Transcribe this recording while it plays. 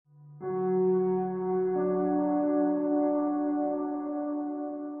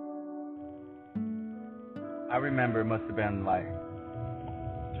remember it must have been like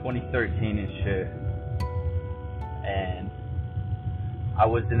 2013 and shit, and I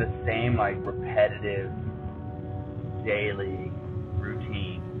was in the same like repetitive daily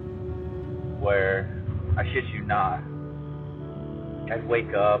routine where, I shit you not, I'd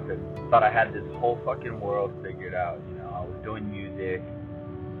wake up and thought I had this whole fucking world figured out. You know, I was doing music.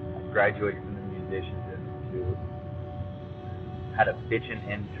 I graduated from the Musicians Institute. Had a bitchin'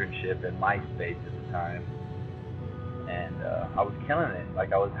 internship at MySpace at the time, and I was killing it.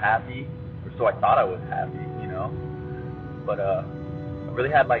 Like, I was happy, or so I thought I was happy, you know. But I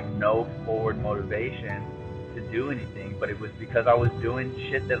really had like no forward motivation to do anything. But it was because I was doing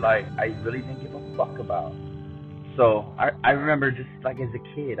shit that like I really didn't give a fuck about. So I remember just like as a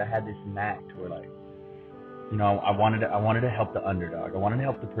kid, I had this knack to where like, you know, I wanted to help the underdog. I wanted to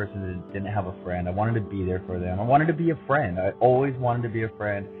help the person that didn't have a friend. I wanted to be there for them. I wanted to be a friend. I always wanted to be a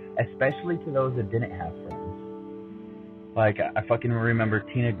friend, especially to those that didn't have friends. Like, I fucking remember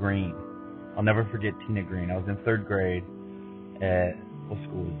Tina Green. I'll never forget Tina Green. I was in 3rd grade at, what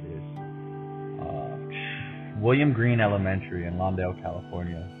school is this? William Green Elementary in Lawndale,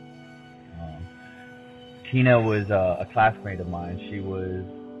 California. Tina was a classmate of mine. She was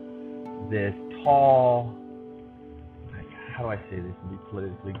this tall, how do I say this to be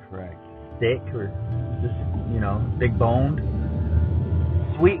politically correct? Thick, or just, you know, big boned.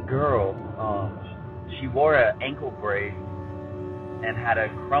 Sweet girl. She wore an ankle brace and had a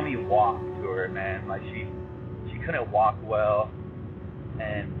crummy walk to her, man. Like, she couldn't walk well,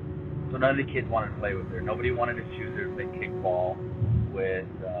 and so none of the kids wanted to play with her. Nobody wanted to choose her to play kickball with.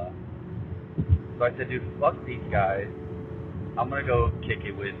 So I said, dude, fuck these guys. I'm going to go kick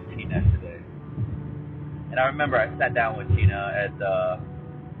it with Tina today. And I remember I sat down with Tina at the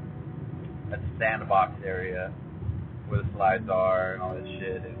sandbox area where the slides are and all this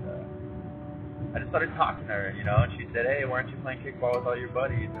shit. And I just started talking to her, you know, and she said, hey, why aren't you playing kickball with all your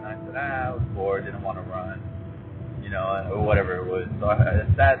buddies? And I said, I was bored, didn't want to run, you know, or whatever it was. So I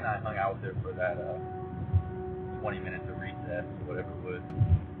sat and I hung out with her for that 20 minutes of recess or whatever it was.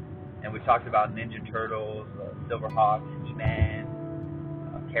 And we talked about Ninja Turtles, Silverhawks, He-Man,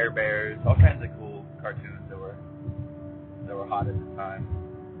 Care Bears, all kinds of cool cartoons that were hot at the time.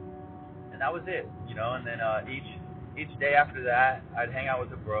 And that was it, you know. And then each day after that, I'd hang out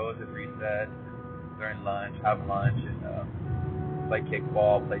with the bros at recess, during lunch, have lunch, and play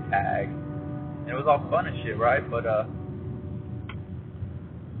kickball, play tag. And it was all fun and shit, right? But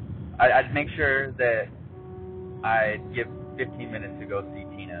I'd make sure that I'd give 15 minutes to go see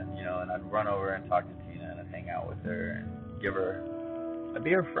Tina, you know, and I'd run over and talk to Tina and I'd hang out with her and I'd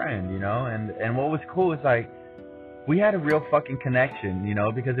be her friend, you know. And what was cool is like we had a real fucking connection, you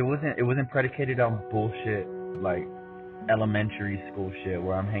know, because it wasn't predicated on bullshit like elementary school shit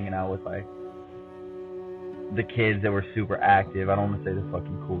where I'm hanging out with like the kids that were super active. I don't want to say the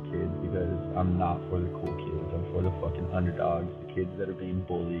fucking cool kids because I'm not for the cool kids. I'm for the fucking underdogs, the kids that are being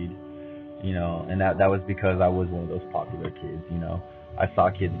bullied. You know, and that was because I was one of those popular kids, you know. I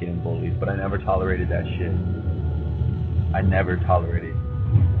saw kids getting bullied, but I never tolerated that shit. I never tolerated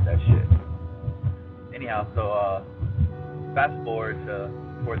that shit. Anyhow, so fast forward to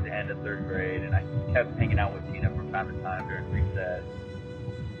towards the end of 3rd grade, and I kept hanging out with Tina from time to time during recess,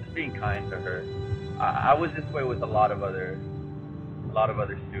 just being kind to her. I was this way with a lot of other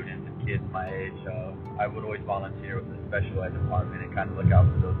students and kids my age. I would always volunteer with the special ed department and kind of look out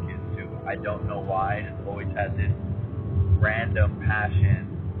for those kids too. I don't know why. I just always had this random passion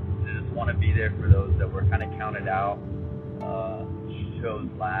to just want to be there for those that were kind of counted out, chose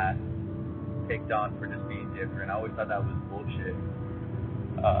last, picked on for just being different. I always thought that was bullshit.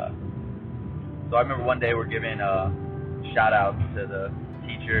 So I remember one day we're giving shout outs to the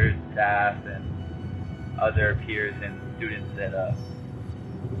teachers, staff, and other peers and students that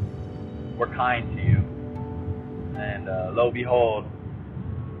were kind to you. And lo and behold,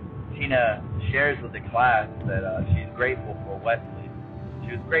 Tina shares with the class that she's grateful for Wesley.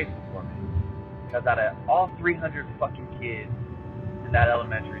 She was grateful for me because out of all 300 fucking kids in that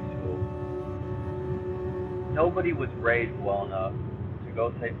elementary school, nobody was raised well enough to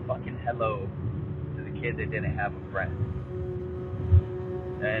go say fucking hello to the kid that didn't have a friend.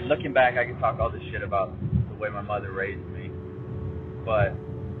 And looking back, I can talk all this shit about the way my mother raised me, but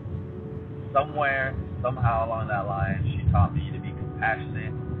somewhere, somehow along that line, she taught me to be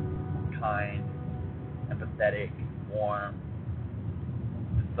compassionate, kind, empathetic, warm.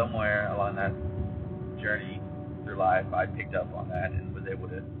 And somewhere along that journey through life, I picked up on that and was able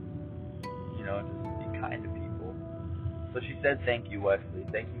to, you know, just be kind to people. So she said, thank you, Wesley.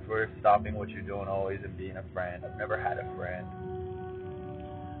 Thank you for stopping what you're doing always and being a friend. I've never had a friend.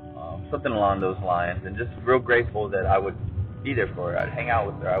 something along those lines, and just real grateful that I would be there for her. I'd hang out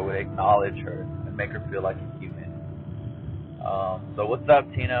with her. I would acknowledge her and make her feel like a human. So what's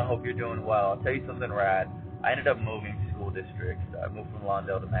up, Tina? Hope you're doing well. I'll tell you something rad. I ended up moving school districts. I moved from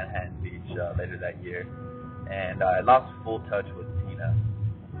Lawndale to Manhattan Beach later that year, and I lost full touch with Tina.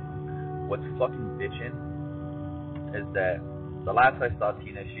 What's fucking bitching is that the last I saw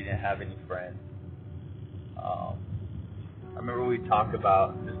Tina, she didn't have any friends. I remember we talked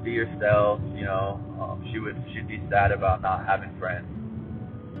about just be yourself, you know. She'd be sad about not having friends.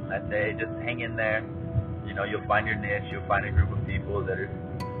 And I'd say just hang in there. You know, you'll find your niche. You'll find a group of people that are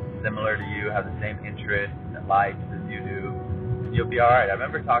similar to you, have the same interests and likes as you do. And you'll be all right. I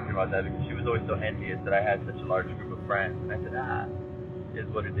remember talking about that because she was always so envious that I had such a large group of friends. And I said, it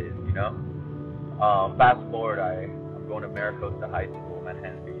is what it is, you know. Fast forward, I'm going to Maricosta High School,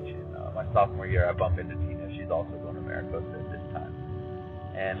 Manhattan Beach, and my sophomore year, I bump into Tina. She's also going to Maricosta at this time.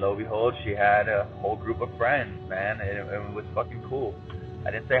 And lo and behold, she had a whole group of friends, man, and it was fucking cool.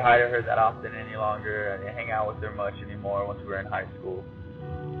 I didn't say hi to her that often any longer. I didn't hang out with her much anymore once we were in high school.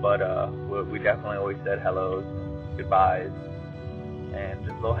 But we definitely always said hellos, goodbyes, and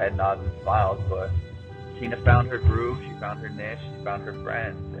just little head nods and smiles. But Tina found her groove, she found her niche, she found her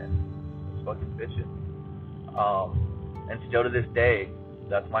friends, and it's fucking bitchin'. And still to this day,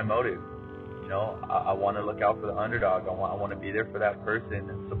 that's my motive. You know, I want to look out for the underdog. I want to be there for that person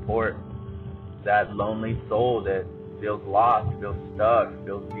and support that lonely soul that feels lost, feels stuck,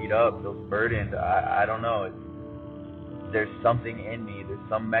 feels beat up, feels burdened. I don't know. There's something in me, there's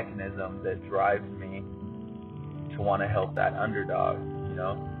some mechanism that drives me to want to help that underdog, you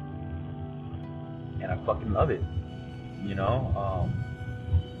know? And I fucking love it, you know?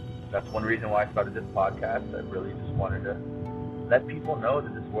 That's one reason why I started this podcast. I really just wanted to let people know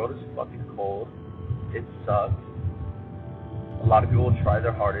that this world is fucking cold. It sucks. A lot of people will try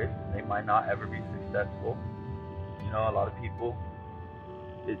their hardest. They might not ever be successful. You know, a lot of people,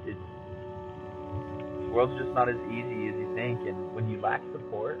 this world's just not as easy as you think. And when you lack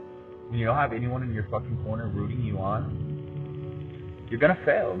support, when you don't have anyone in your fucking corner rooting you on, you're gonna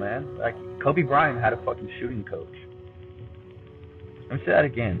fail, man. Like, Kobe Bryant had a fucking shooting coach. Let me say that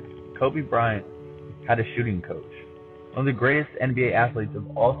again. Kobe Bryant had a shooting coach. One of the greatest NBA athletes of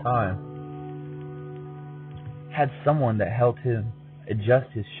all time had someone that helped him adjust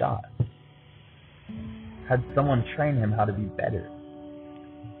his shot. Had someone train him how to be better.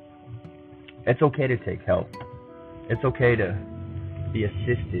 It's okay to take help. It's okay to be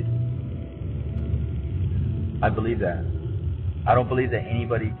assisted. I believe that. I don't believe that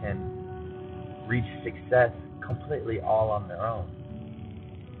anybody can reach success completely all on their own.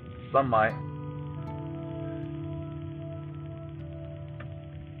 Some might.